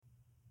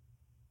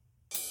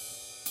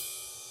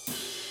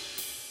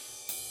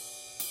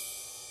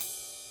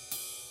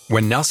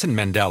When Nelson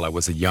Mandela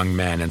was a young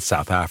man in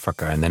South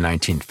Africa in the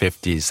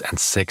 1950s and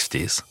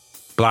 60s,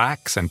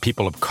 blacks and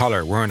people of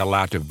color weren't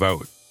allowed to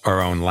vote or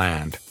own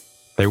land.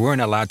 They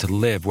weren't allowed to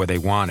live where they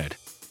wanted,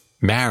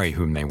 marry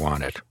whom they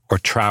wanted, or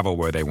travel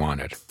where they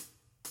wanted.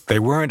 They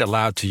weren't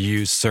allowed to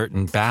use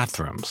certain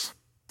bathrooms.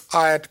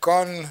 I had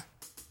gone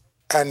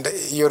and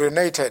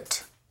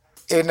urinated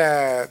in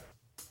a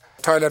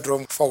toilet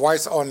room for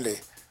whites only.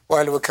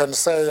 Well, we can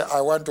say I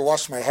want to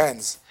wash my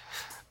hands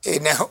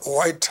in a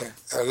white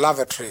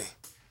lavatory,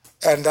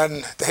 and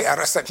then they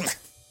arrested me.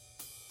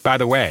 By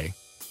the way,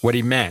 what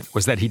he meant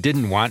was that he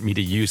didn't want me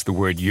to use the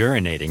word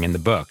urinating in the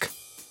book.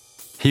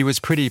 He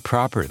was pretty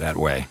proper that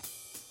way.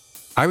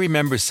 I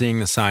remember seeing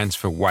the signs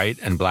for white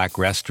and black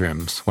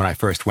restrooms when I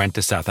first went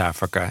to South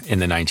Africa in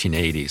the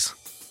 1980s.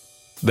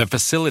 The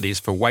facilities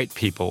for white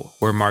people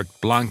were marked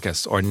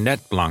blancas or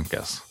net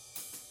blancas,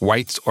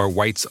 whites or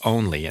whites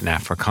only in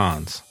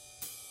Afrikaans.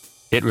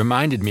 It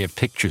reminded me of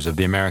pictures of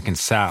the American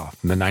South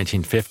in the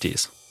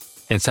 1950s.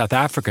 In South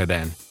Africa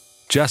then,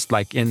 just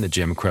like in the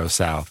Jim Crow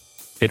South,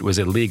 it was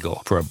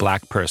illegal for a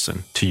black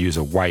person to use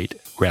a white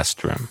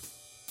restroom.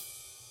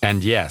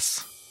 And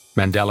yes,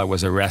 Mandela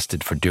was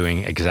arrested for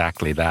doing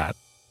exactly that.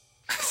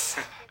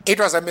 It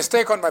was a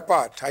mistake on my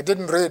part. I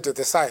didn't read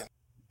the sign.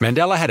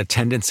 Mandela had a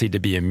tendency to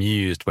be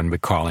amused when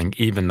recalling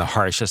even the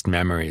harshest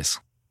memories.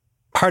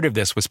 Part of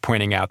this was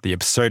pointing out the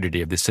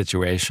absurdity of the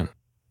situation.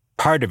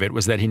 Part of it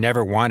was that he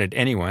never wanted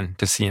anyone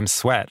to see him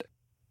sweat.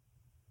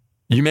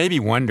 You may be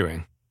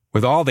wondering,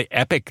 with all the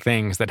epic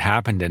things that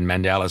happened in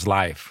Mandela's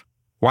life,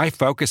 why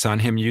focus on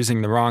him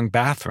using the wrong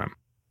bathroom?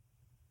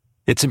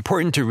 It's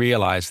important to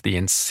realize the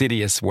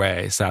insidious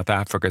way South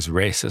Africa's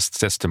racist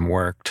system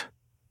worked.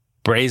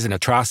 Brazen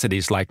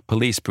atrocities like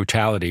police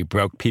brutality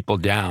broke people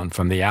down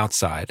from the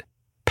outside.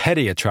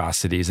 Petty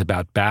atrocities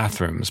about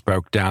bathrooms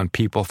broke down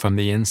people from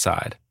the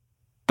inside.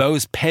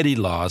 Those petty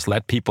laws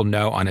let people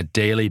know on a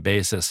daily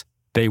basis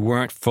they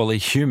weren't fully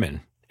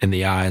human in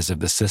the eyes of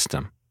the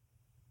system.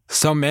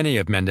 So many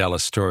of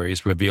Mandela's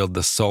stories revealed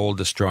the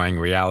soul-destroying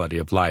reality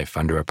of life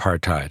under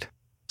apartheid,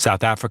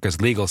 South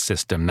Africa's legal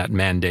system that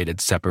mandated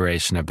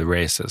separation of the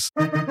races.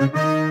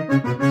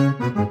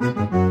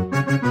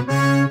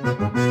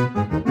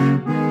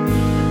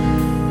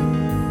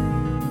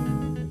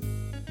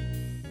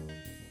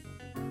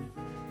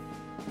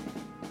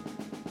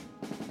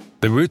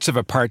 The roots of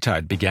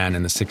apartheid began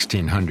in the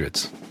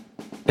 1600s.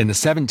 In the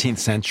 17th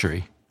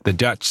century, the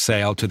Dutch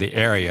sailed to the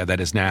area that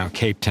is now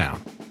Cape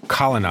Town,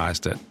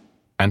 colonized it,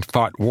 and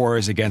fought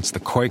wars against the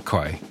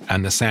Khoikhoi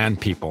and the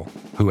Sand people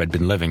who had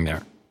been living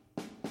there.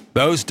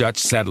 Those Dutch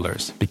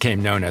settlers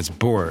became known as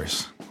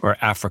Boers, or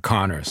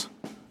Afrikaners.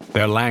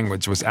 Their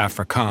language was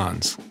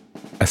Afrikaans,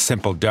 a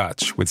simple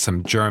Dutch with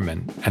some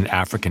German and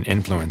African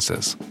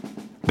influences.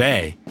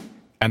 They,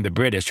 and the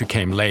British who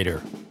came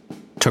later,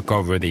 took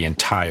over the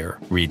entire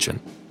region.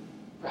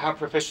 How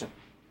proficient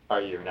are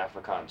you in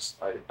Afrikaans?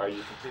 Are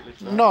you completely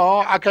fluent?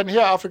 No, I can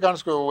hear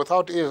Afrikaans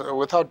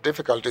without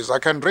difficulties. I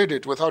can read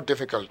it without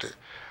difficulty.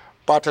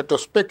 But to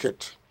speak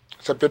it,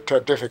 it's a bit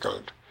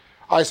difficult.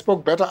 I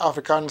spoke better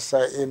Afrikaans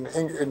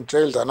in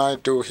jail than I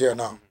do here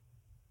now.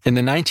 In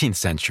the 19th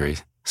century,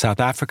 South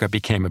Africa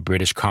became a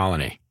British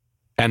colony,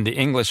 and the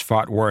English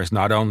fought wars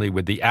not only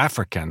with the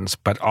Africans,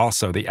 but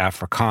also the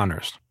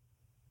Afrikaners.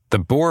 The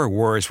Boer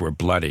Wars were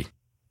bloody,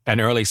 an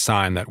early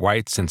sign that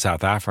whites in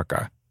South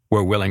Africa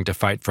were willing to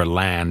fight for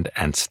land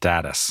and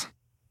status.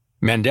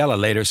 Mandela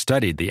later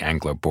studied the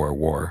Anglo-Boer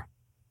War.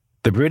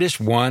 The British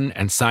won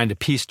and signed a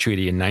peace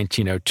treaty in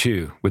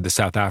 1902 with the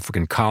South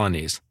African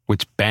colonies,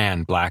 which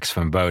banned blacks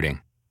from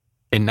voting.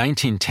 In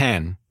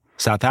 1910,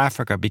 South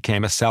Africa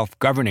became a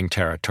self-governing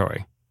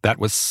territory that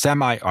was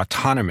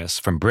semi-autonomous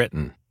from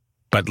Britain,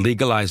 but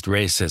legalized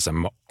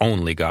racism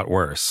only got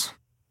worse.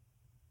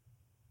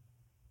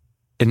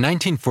 In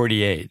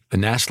 1948, the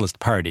Nationalist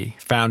Party,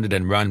 founded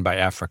and run by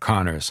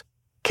Afrikaners,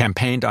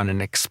 campaigned on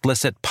an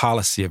explicit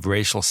policy of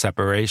racial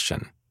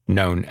separation,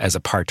 known as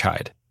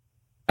apartheid.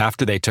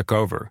 After they took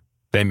over,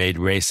 they made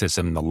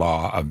racism the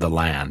law of the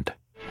land.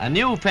 A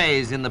new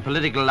phase in the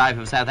political life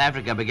of South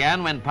Africa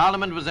began when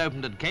Parliament was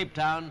opened at Cape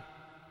Town.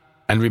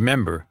 And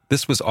remember,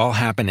 this was all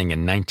happening in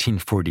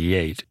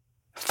 1948,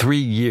 3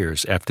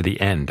 years after the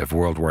end of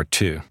World War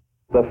II.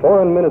 The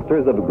foreign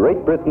ministers of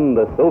Great Britain,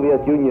 the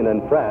Soviet Union,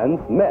 and France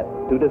met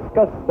to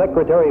discuss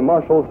Secretary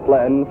Marshall's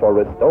plan for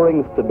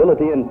restoring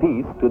stability and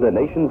peace to the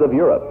nations of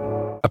Europe.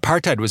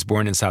 Apartheid was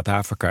born in South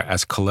Africa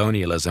as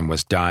colonialism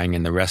was dying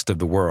in the rest of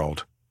the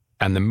world,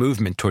 and the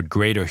movement toward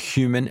greater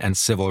human and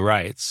civil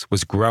rights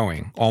was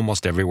growing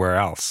almost everywhere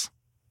else.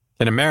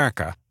 In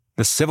America,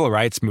 the civil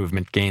rights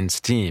movement gained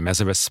steam as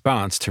a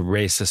response to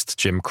racist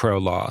Jim Crow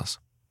laws.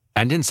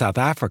 And in South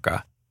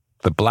Africa,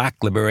 the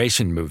Black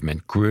Liberation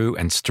Movement grew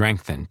and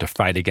strengthened to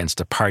fight against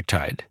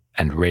apartheid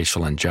and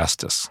racial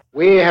injustice.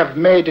 We have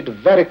made it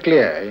very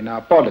clear in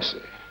our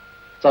policy.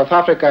 South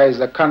Africa is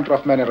a country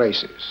of many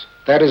races.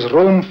 There is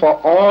room for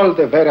all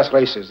the various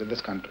races in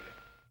this country.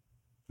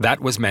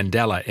 That was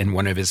Mandela in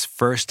one of his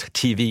first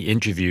TV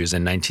interviews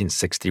in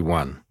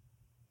 1961.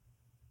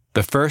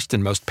 The first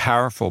and most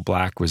powerful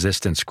black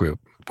resistance group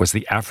was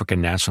the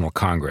African National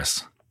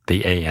Congress,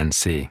 the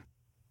ANC.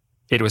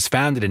 It was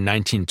founded in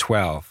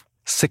 1912,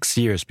 6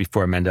 years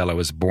before Mandela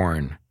was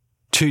born,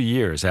 2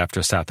 years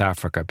after South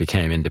Africa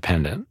became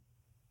independent.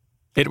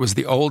 It was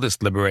the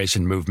oldest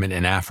liberation movement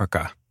in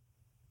Africa.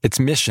 Its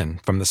mission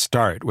from the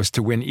start was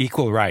to win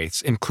equal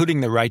rights,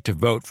 including the right to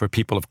vote for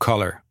people of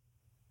color.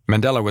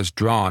 Mandela was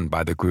drawn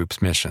by the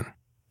group's mission.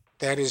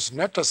 There is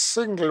not a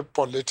single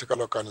political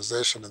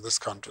organization in this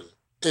country,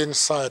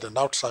 inside and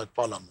outside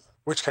Parliament,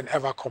 which can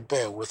ever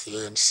compare with the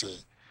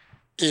ANC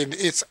in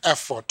its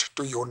effort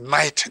to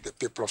unite the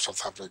people of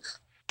South Africa,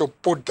 to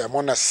put them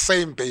on the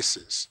same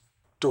basis,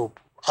 to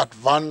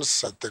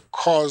advance the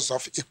cause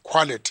of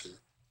equality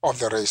of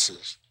the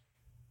races.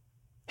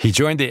 He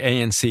joined the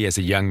ANC as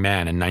a young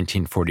man in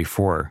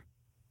 1944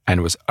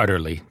 and was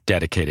utterly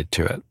dedicated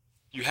to it.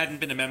 You hadn't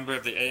been a member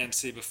of the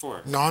ANC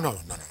before? No.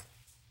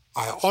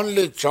 I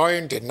only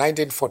joined in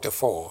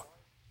 1944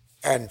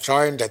 and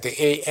joined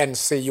the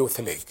ANC Youth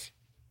League.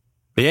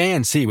 The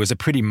ANC was a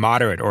pretty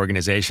moderate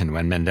organization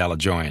when Mandela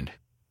joined.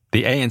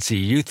 The ANC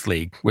Youth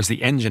League was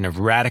the engine of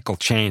radical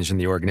change in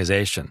the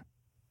organization.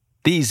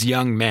 These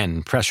young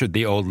men pressured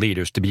the old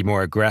leaders to be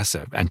more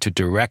aggressive and to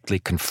directly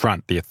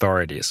confront the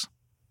authorities.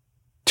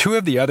 Two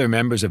of the other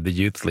members of the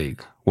Youth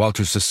League,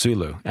 Walter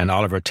Sisulu and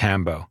Oliver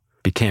Tambo,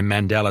 became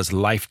Mandela's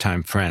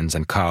lifetime friends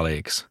and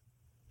colleagues.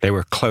 They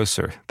were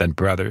closer than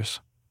brothers.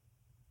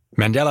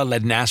 Mandela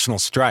led national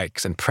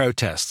strikes and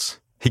protests.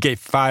 He gave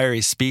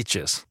fiery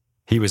speeches.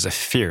 He was a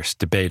fierce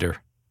debater.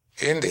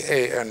 In the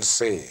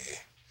ANC,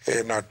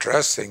 in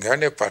addressing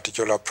any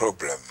particular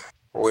problem,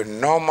 we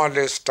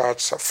normally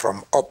start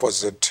from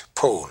opposite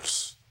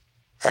poles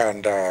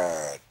and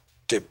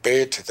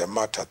debate the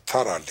matter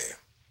thoroughly,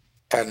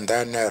 and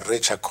then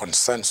reach a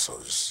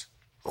consensus,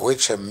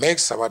 which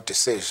makes our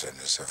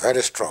decisions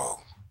very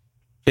strong.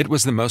 It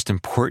was the most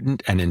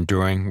important and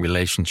enduring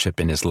relationship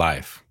in his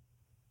life.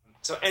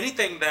 So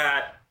anything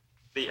that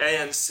the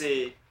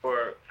ANC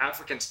or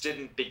Africans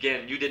didn't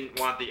begin, you didn't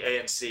want the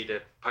ANC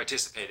to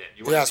participate in.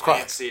 You wanted the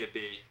ANC to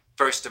be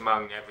first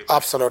among everybody.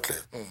 Absolutely.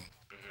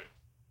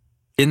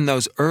 In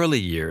those early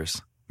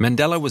years,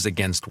 Mandela was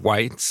against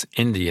whites,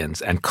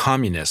 Indians, and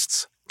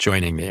communists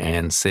joining the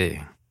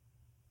ANC.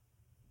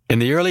 In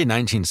the early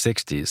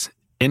 1960s,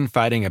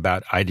 infighting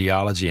about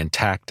ideology and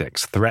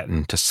tactics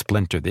threatened to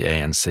splinter the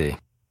ANC.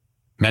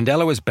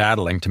 Mandela was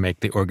battling to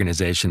make the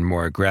organization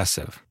more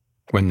aggressive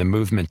when the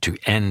movement to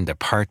end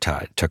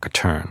apartheid took a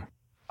turn.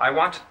 I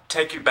want to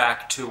take you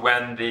back to in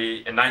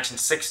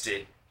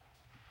 1960,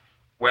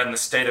 when the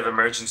state of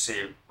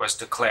emergency was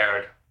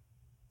declared.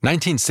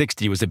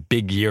 1960 was a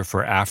big year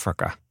for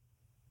Africa.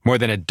 More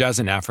than a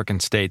dozen African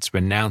states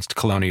renounced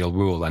colonial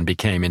rule and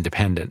became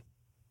independent.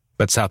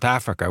 But South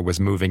Africa was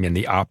moving in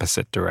the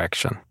opposite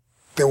direction.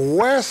 The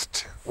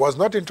West was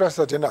not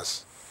interested in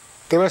us.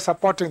 They were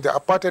supporting the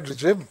apartheid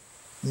regime,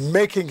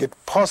 making it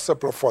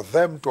possible for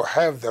them to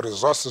have the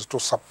resources to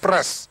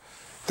suppress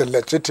the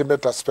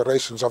legitimate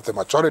aspirations of the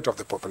majority of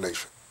the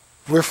population.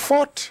 We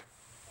fought.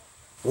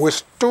 We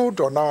stood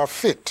on our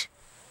feet.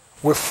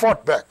 We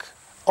fought back.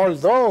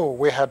 Although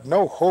we had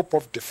no hope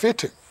of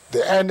defeating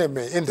the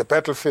enemy in the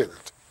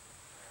battlefield,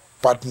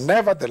 but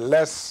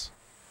nevertheless,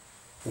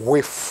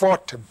 we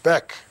fought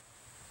back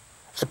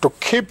to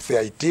keep the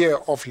idea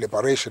of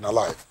liberation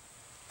alive.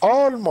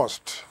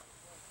 Almost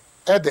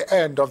at the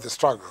end of the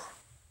struggle,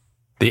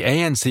 the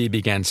ANC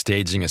began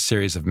staging a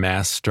series of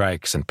mass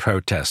strikes and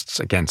protests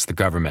against the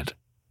government.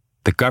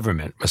 The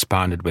government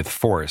responded with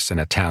force in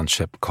a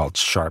township called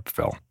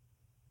Sharpeville.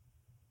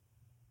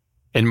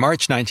 In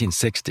March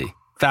 1960,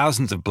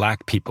 thousands of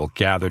black people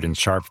gathered in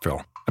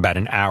Sharpeville, about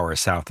an hour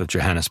south of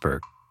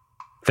Johannesburg.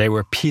 They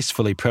were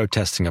peacefully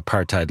protesting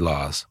apartheid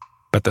laws,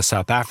 but the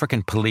South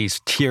African police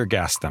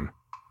tear-gassed them.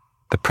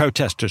 The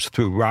protesters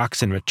threw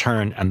rocks in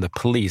return, and the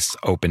police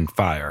opened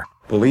fire.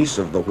 Police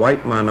of the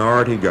white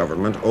minority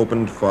government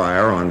opened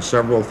fire on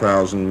several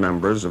thousand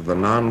members of the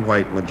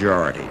non-white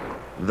majority.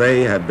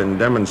 They had been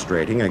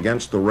demonstrating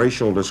against the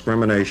racial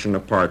discrimination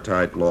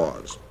apartheid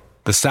laws.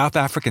 The South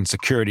African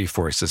security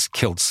forces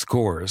killed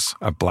scores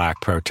of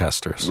black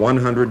protesters.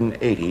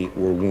 180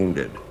 were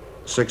wounded.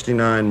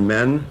 69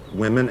 men,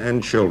 women,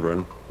 and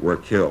children were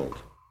killed.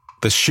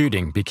 The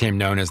shooting became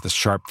known as the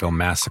Sharpeville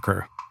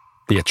Massacre.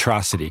 The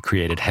atrocity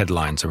created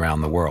headlines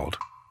around the world.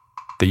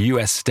 The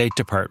U.S. State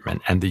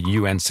Department and the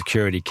UN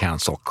Security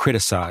Council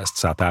criticized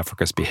South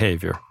Africa's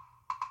behavior.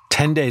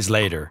 10 days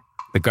later,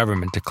 the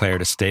government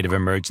declared a state of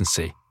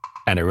emergency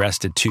and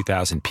arrested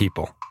 2,000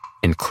 people,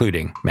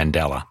 including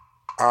Mandela.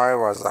 I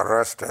was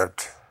arrested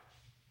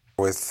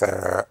with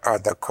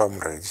other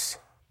comrades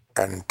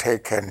and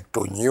taken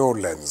to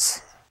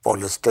Newlands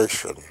police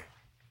station,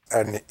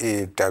 Newlands.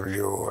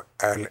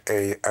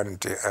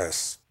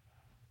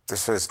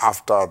 This is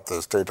after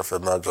the state of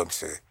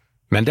emergency.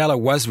 Mandela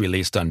was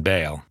released on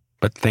bail,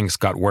 but things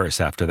got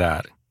worse after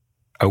that.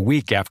 A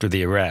week after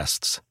the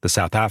arrests, the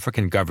South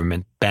African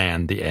government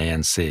banned the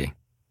ANC.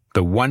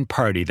 The one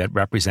party that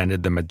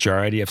represented the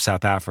majority of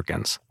South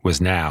Africans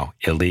was now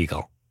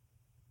illegal.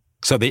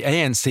 So the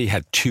ANC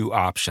had two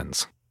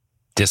options: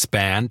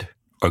 disband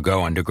or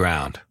go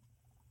underground.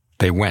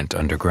 They went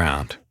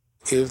underground.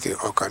 If the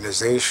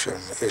organization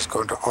is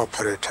going to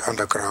operate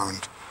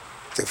underground,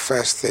 the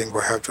first thing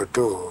we have to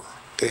do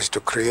is to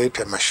create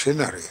a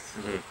machinery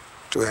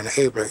to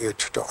enable it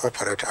to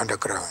operate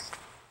underground.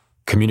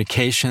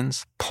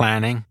 Communications,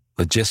 planning,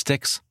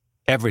 logistics,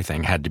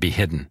 everything had to be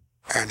hidden.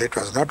 And it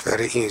was not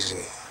very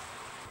easy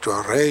to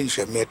arrange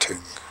a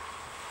meeting.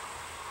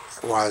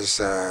 It was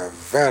a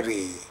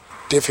very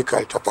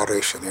difficult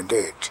operation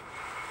indeed,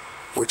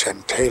 which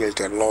entailed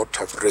a lot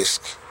of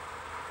risk.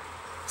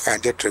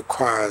 And it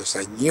requires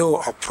a new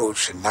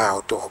approach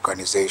now to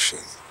organization,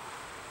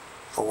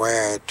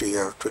 where you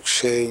have to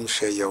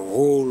change your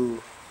whole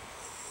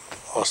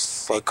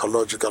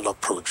psychological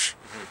approach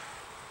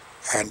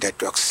and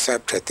to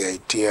accept the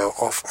idea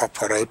of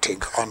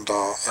operating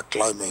under a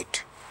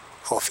climate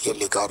of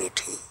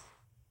illegality.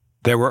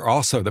 There were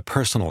also the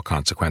personal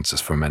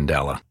consequences for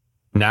Mandela.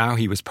 Now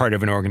he was part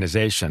of an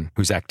organization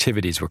whose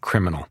activities were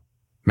criminal.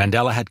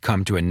 Mandela had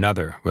come to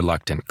another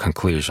reluctant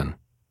conclusion.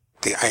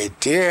 The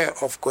idea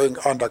of going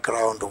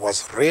underground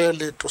was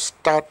really to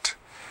start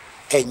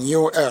a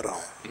new era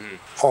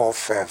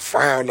of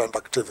violent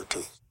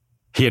activity.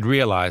 He had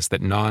realized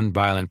that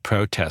nonviolent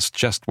protest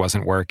just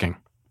wasn't working.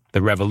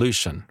 The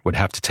revolution would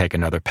have to take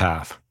another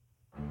path.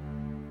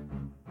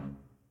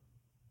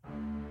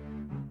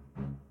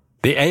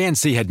 The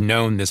ANC had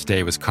known this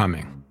day was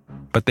coming,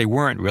 but they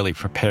weren't really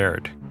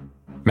prepared.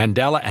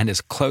 Mandela and his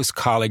close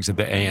colleagues of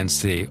the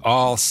ANC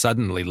all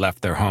suddenly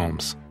left their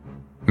homes.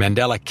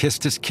 Mandela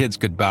kissed his kids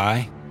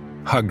goodbye,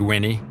 hugged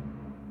Winnie,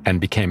 and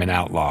became an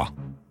outlaw.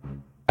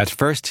 At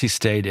first, he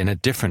stayed in a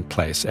different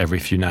place every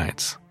few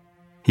nights.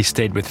 He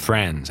stayed with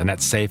friends and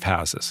at safe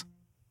houses.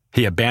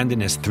 He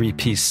abandoned his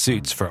three-piece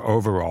suits for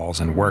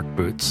overalls and work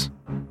boots.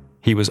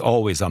 He was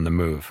always on the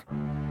move.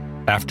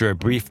 After a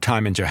brief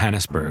time in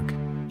Johannesburg,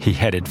 he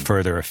headed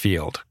further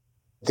afield.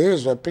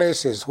 These were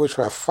places which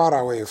were far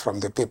away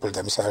from the people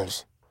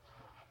themselves.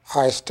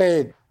 I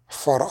stayed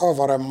for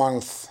over a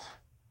month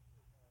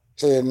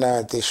in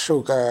the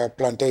sugar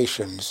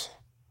plantations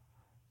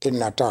in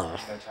Natal.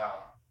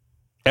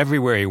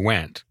 Everywhere he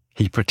went,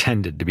 he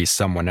pretended to be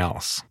someone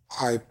else.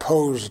 I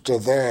posed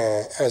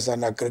there as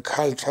an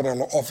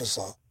agricultural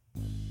officer.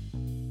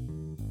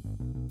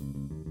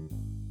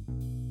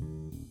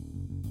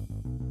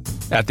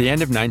 At the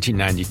end of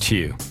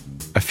 1992,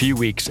 a few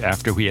weeks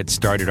after we had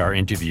started our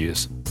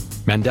interviews,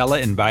 Mandela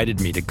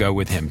invited me to go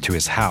with him to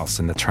his house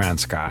in the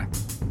Transkei.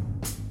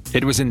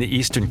 It was in the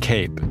Eastern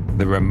Cape,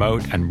 the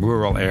remote and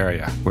rural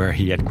area where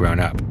he had grown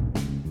up.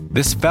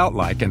 This felt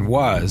like, and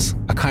was,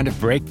 a kind of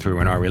breakthrough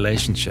in our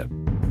relationship.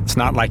 It's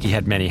not like he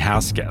had many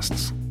house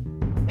guests.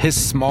 His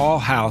small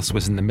house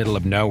was in the middle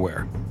of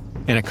nowhere,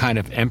 in a kind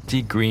of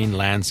empty green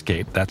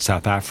landscape that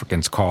South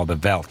Africans call the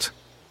veld.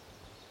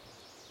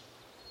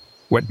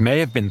 What may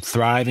have been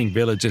thriving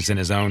villages in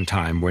his own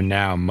time were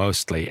now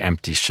mostly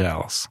empty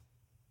shells.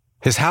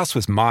 His house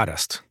was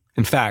modest.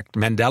 In fact,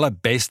 Mandela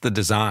based the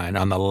design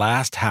on the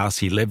last house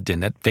he lived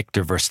in at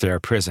Victor Verster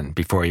prison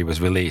before he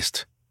was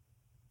released.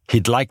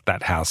 He'd liked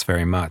that house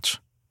very much.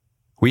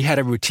 We had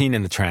a routine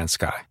in the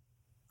Transkei.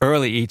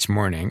 Early each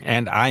morning,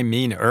 and I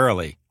mean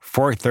early,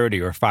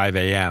 4:30 or 5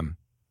 a.m.,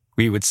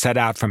 we would set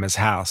out from his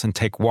house and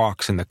take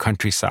walks in the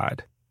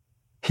countryside.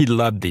 He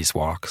loved these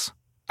walks.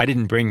 I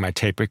didn't bring my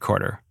tape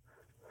recorder.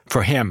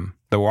 For him,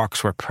 the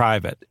walks were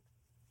private,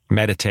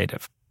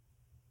 meditative.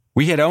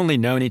 We had only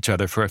known each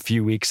other for a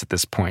few weeks at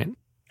this point,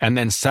 and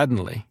then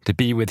suddenly to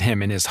be with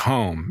him in his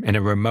home in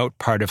a remote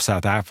part of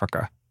South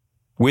Africa,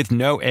 with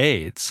no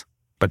aides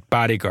but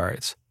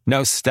bodyguards,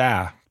 no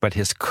staff but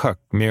his cook,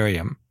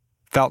 Miriam,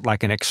 felt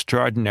like an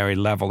extraordinary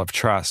level of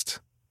trust.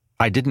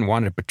 I didn't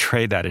want to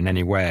betray that in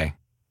any way,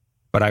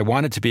 but I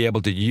wanted to be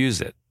able to use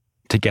it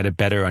to get a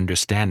better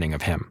understanding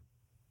of him.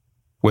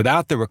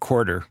 Without the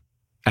recorder,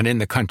 and in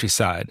the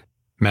countryside,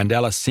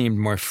 Mandela seemed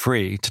more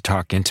free to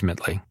talk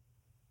intimately.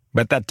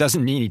 But that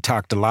doesn't mean he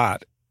talked a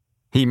lot.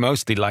 He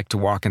mostly liked to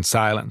walk in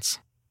silence,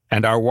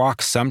 and our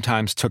walks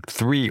sometimes took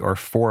 3 or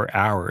 4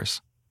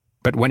 hours.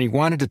 But when he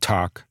wanted to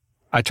talk,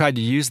 I tried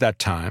to use that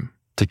time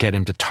to get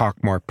him to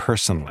talk more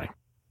personally.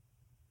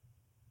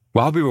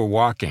 While we were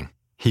walking,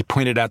 he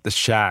pointed out the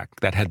shack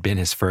that had been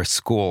his first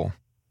school,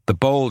 the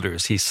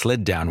boulders he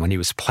slid down when he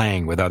was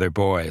playing with other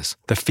boys,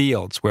 the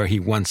fields where he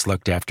once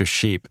looked after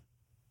sheep.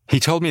 He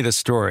told me the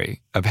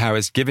story of how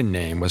his given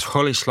name was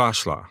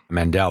Rolihlahla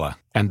Mandela,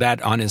 and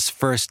that on his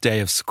first day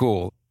of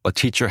school, a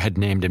teacher had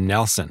named him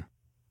Nelson.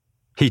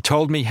 He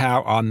told me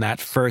how on that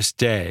first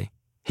day,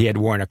 he had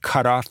worn a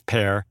cut-off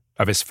pair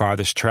of his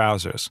father's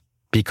trousers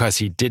because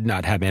he did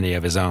not have any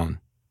of his own.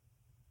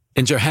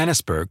 In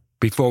Johannesburg,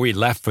 before we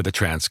left for the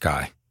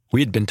Transkei,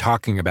 we had been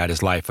talking about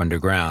his life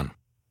underground.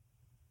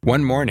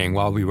 One morning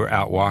while we were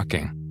out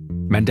walking,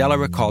 Mandela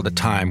recalled a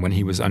time when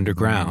he was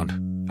underground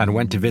and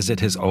went to visit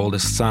his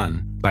oldest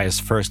son by his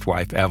first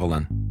wife,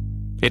 Evelyn.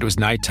 It was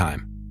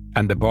nighttime,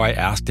 and the boy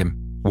asked him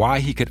why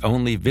he could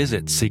only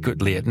visit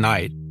secretly at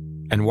night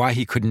and why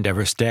he couldn't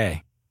ever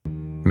stay.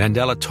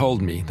 Mandela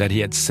told me that he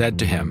had said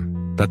to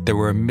him that there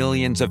were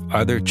millions of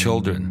other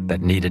children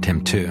that needed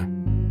him too.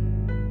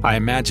 I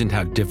imagined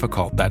how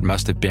difficult that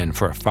must have been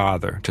for a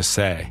father to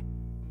say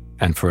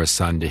and for a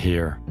son to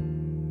hear.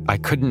 I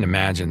couldn't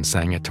imagine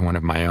saying it to one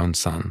of my own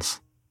sons.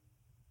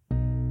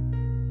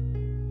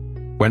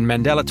 When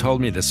Mandela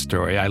told me this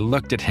story, I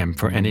looked at him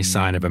for any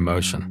sign of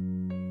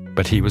emotion,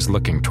 but he was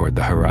looking toward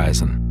the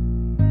horizon.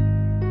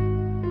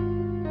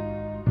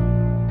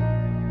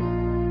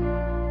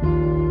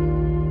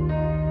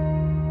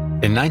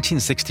 In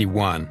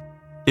 1961,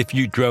 if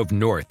you drove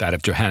north out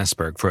of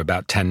Johannesburg for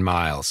about 10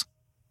 miles,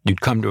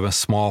 you'd come to a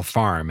small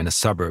farm in a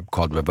suburb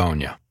called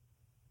Rivonia.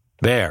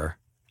 There,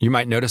 you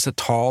might notice a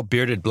tall,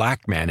 bearded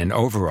black man in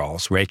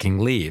overalls raking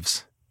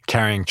leaves,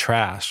 carrying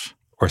trash,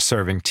 or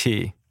serving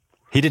tea.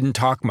 He didn't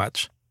talk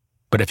much,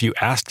 but if you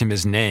asked him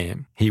his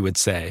name, he would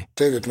say,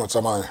 David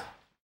Motsamai.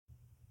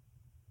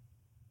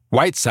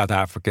 White South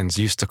Africans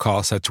used to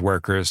call such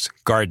workers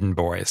garden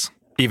boys,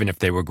 even if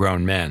they were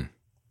grown men.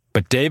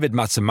 But David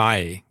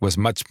Motsamai was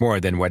much more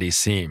than what he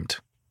seemed.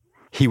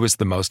 He was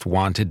the most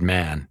wanted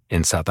man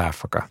in South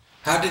Africa.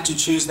 How did you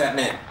choose that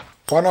name?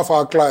 One of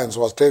our clients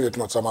was David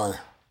Motsamai.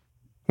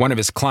 One of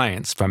his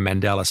clients from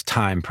Mandela's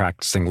time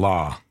practicing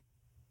law.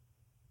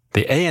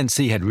 The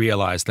ANC had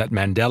realized that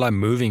Mandela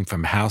moving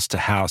from house to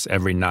house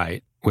every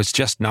night was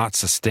just not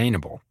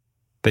sustainable.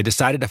 They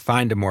decided to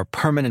find a more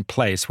permanent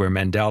place where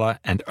Mandela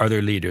and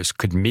other leaders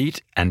could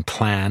meet and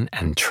plan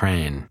and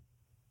train.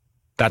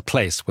 That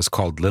place was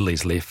called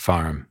Lily's Leaf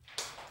Farm.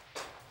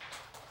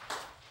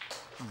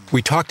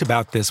 We talked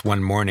about this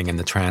one morning in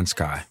the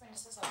Transkei.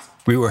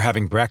 We were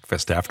having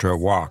breakfast after a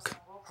walk.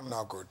 I'm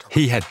not good.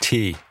 He had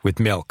tea with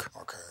milk,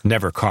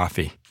 never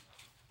coffee.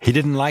 He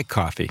didn't like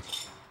coffee.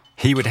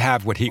 He would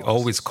have what he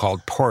always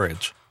called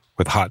porridge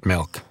with hot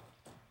milk.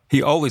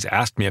 He always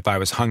asked me if I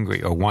was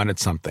hungry or wanted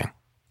something.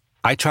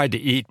 I tried to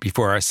eat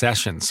before our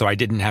session so I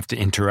didn't have to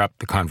interrupt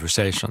the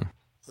conversation.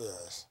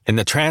 Yes. In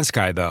the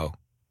Transkei, though,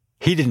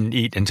 he didn't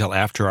eat until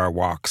after our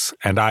walks,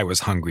 and I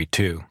was hungry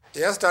too.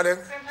 Yes, darling.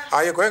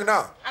 Are you going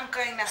now? I'm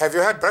going now. Have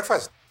you had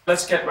breakfast?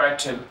 Let's get right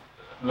to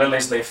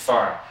Lily's Leaf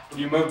Farm.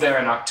 You moved there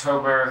in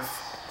October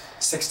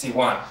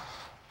 61.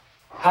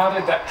 How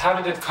did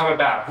it come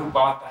about? Who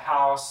bought the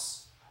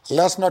house?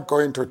 Let's not go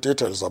into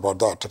details about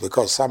that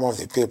because some of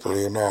the people,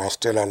 are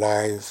still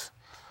alive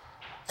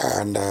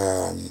and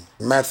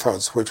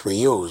methods which we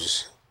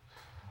use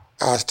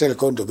are still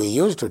going to be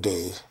used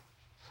today.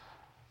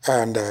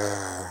 And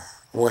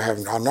we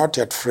are not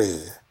yet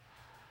free,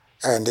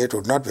 and it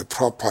would not be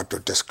proper to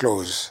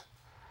disclose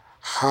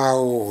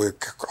how we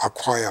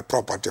acquire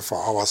property for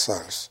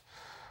ourselves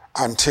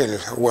until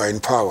we're in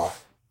power.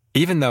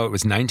 Even though it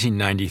was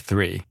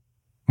 1993,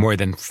 more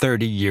than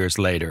 30 years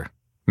later,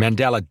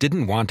 Mandela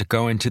didn't want to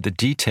go into the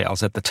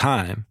details at the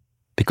time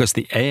because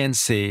the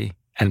ANC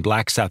and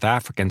Black South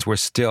Africans were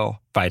still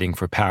fighting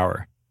for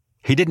power.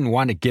 He didn't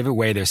want to give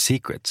away their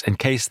secrets in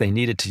case they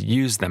needed to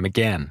use them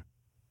again.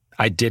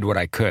 I did what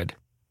I could.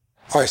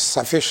 It's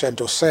sufficient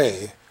to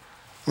say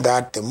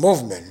that the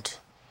movement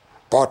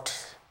bought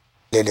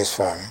Lily's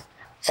Farm,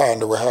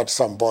 and we had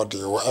somebody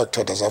who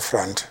acted as a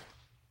front.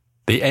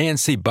 The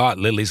ANC bought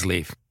Lily's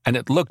Leaf, and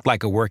it looked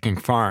like a working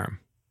farm,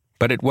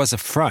 but it was a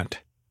front.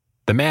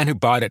 The man who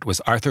bought it was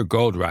Arthur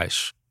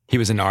Goldreich. He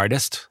was an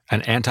artist,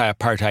 an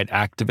anti-apartheid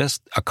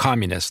activist, a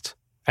communist,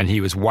 and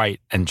he was white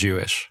and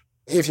Jewish.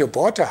 If you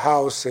bought a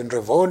house in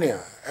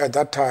Rivonia, at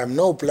that time,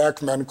 no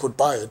black man could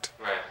buy it.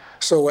 Right.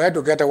 So we had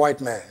to get a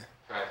white man.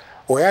 Right.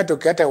 We had to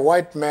get a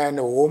white man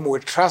whom we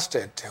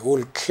trusted, who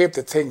will keep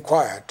the thing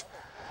quiet.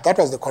 That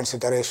was the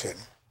consideration.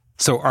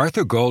 So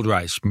Arthur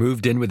Goldreich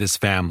moved in with his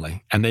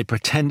family, and they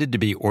pretended to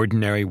be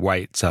ordinary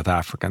white South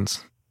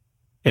Africans.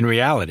 In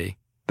reality,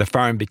 the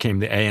farm became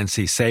the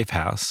ANC safe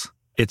house,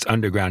 its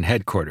underground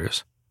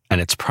headquarters,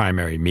 and its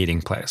primary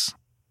meeting place.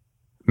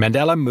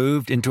 Mandela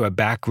moved into a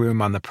back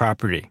room on the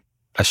property,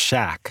 a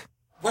shack.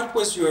 What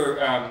was your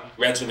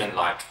regimen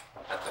like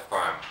at the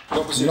farm?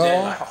 What was your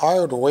day like? I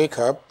would wake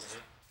up,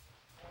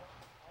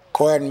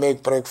 go and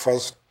make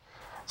breakfast.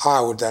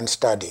 I would then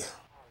study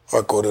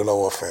or guerrilla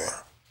warfare.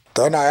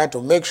 Then I had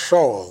to make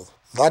sure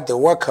that the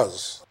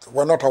workers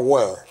were not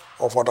aware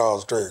of what I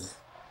was doing,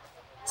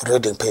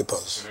 reading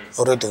papers,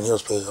 reading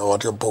newspapers, or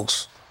audio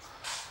books,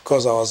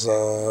 because I was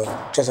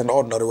just an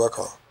ordinary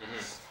worker.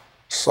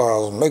 So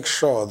I would make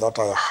sure that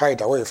I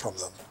hide away from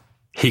them.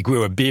 He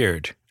grew a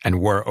beard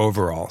and wore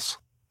overalls.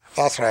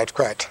 That's right,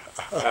 quite.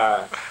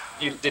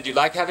 Did you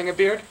like having a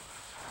beard?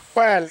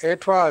 Well,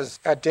 it was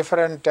a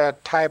different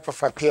type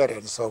of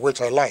appearance,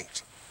 which I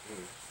liked,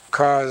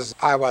 because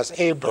I was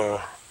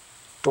able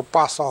to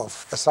pass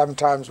off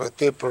sometimes with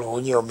people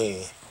who knew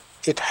me.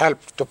 It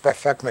helped to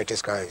perfect my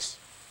disguise,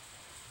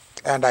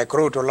 and I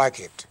grew to like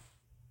it.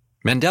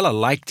 Mandela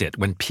liked it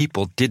when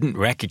people didn't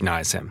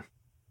recognize him.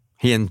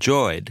 He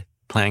enjoyed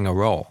playing a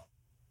role.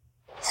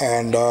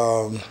 And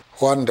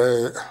one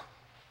day,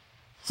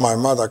 my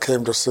mother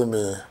came to see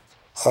me,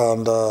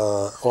 and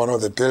one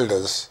of the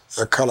builders,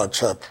 a colored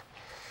chap,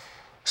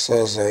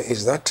 says,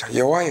 "Is that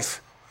your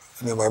wife?"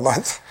 in my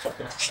mouth?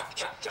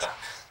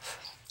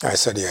 I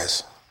said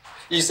yes.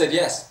 You said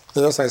yes?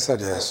 Yes, I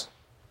said yes.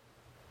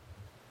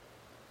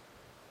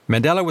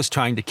 Mandela was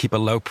trying to keep a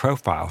low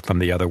profile from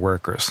the other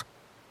workers,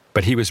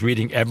 but he was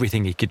reading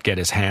everything he could get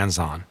his hands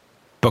on.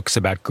 Books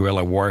about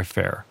guerrilla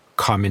warfare,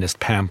 communist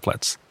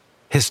pamphlets,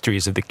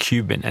 histories of the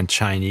Cuban and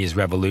Chinese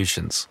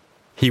revolutions.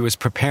 He was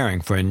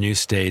preparing for a new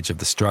stage of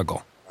the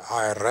struggle.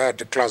 I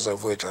read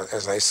Clausewitz,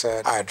 as I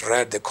said. I'd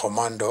read The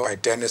Commando by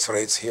Dennis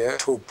Reitz here,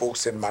 2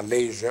 books in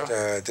Malaysia,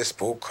 this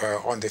book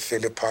on the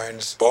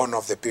Philippines, Born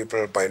of the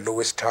People by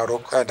Louis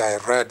Taruk, and I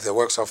read the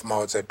works of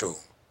Mao Zedong.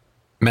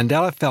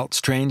 Mandela felt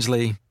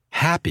strangely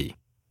happy.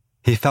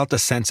 He felt a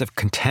sense of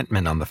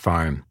contentment on the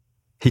farm.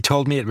 He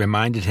told me it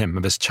reminded him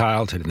of his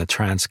childhood in the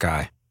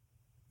Transkei.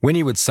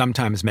 Winnie would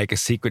sometimes make a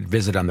secret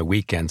visit on the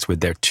weekends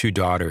with their 2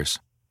 daughters.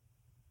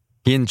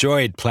 He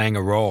enjoyed playing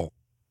a role.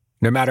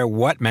 No matter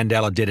what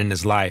Mandela did in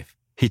his life,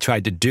 he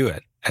tried to do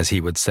it, as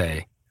he would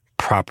say,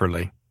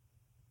 properly.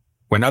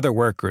 When other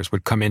workers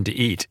would come in to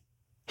eat,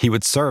 he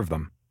would serve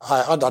them.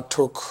 I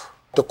undertook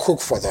to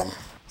cook for them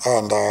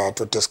and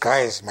to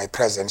disguise my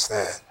presence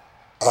there.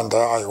 And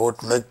I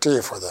would make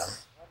tea for them.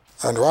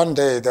 And one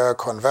day they were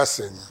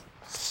conversing.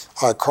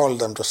 I called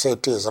them to say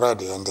tea is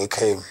ready, and they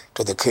came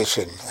to the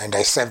kitchen, and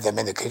I served them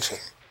in the kitchen.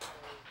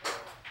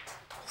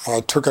 I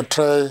took a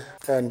tray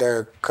and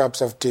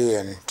cups of tea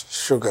and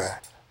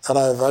sugar. And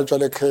I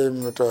eventually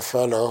came to a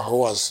fellow who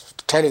was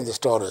telling the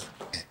story.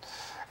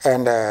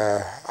 And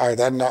I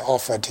then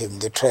offered him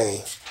the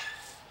tray.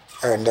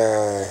 And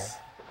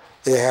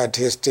he had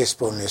his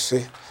teaspoon, you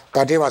see.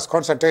 But he was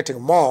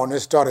concentrating more on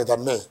his story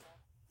than me.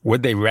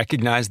 Would they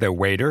recognize their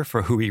waiter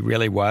for who he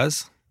really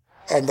was?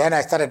 And then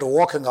I started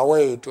walking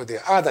away to the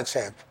other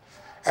chap.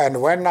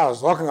 And when I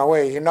was walking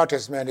away, he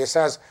noticed me and he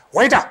says,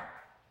 "Waiter!"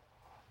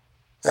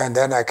 And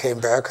then I came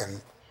back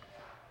and...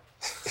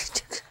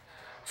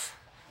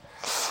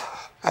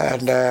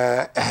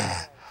 and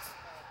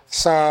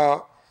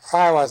so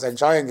I was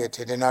enjoying it,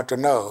 to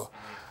know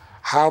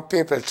how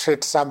people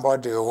treat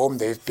somebody whom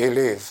they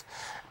believe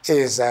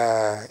is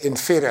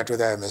inferior to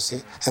them, you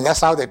see. And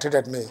that's how they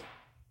treated me.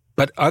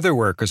 But other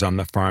workers on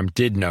the farm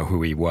did know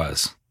who he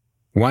was.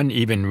 One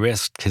even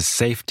risked his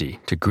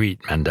safety to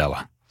greet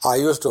Mandela. I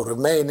used to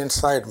remain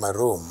inside my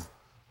room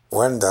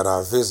when there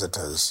are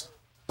visitors.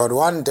 But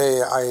one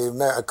day I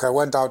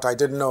went out, I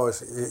didn't know if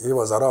he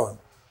was around.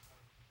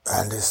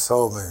 And he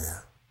saw me.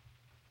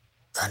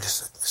 And he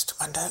said, "Mr.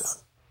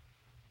 Mandela."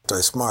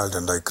 I smiled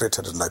and I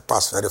greeted and I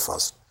passed very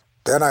fast.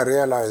 Then I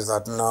realized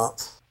that no,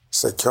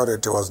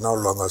 security was no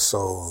longer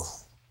so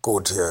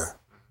good here.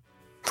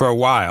 For a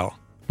while,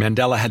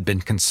 Mandela had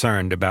been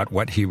concerned about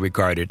what he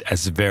regarded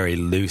as very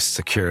loose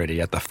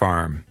security at the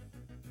farm.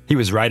 He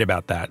was right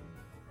about that,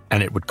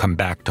 and it would come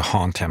back to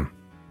haunt him.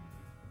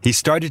 He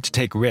started to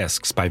take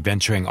risks by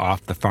venturing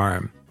off the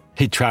farm.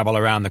 He'd travel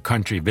around the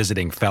country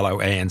visiting fellow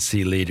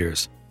ANC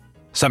leaders,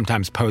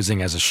 sometimes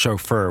posing as a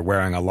chauffeur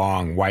wearing a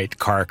long white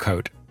car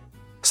coat.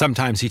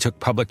 Sometimes he took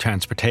public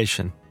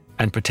transportation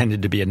and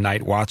pretended to be a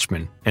night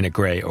watchman in a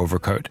gray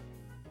overcoat.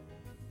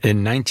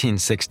 In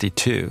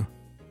 1962,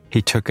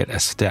 he took it a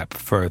step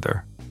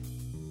further.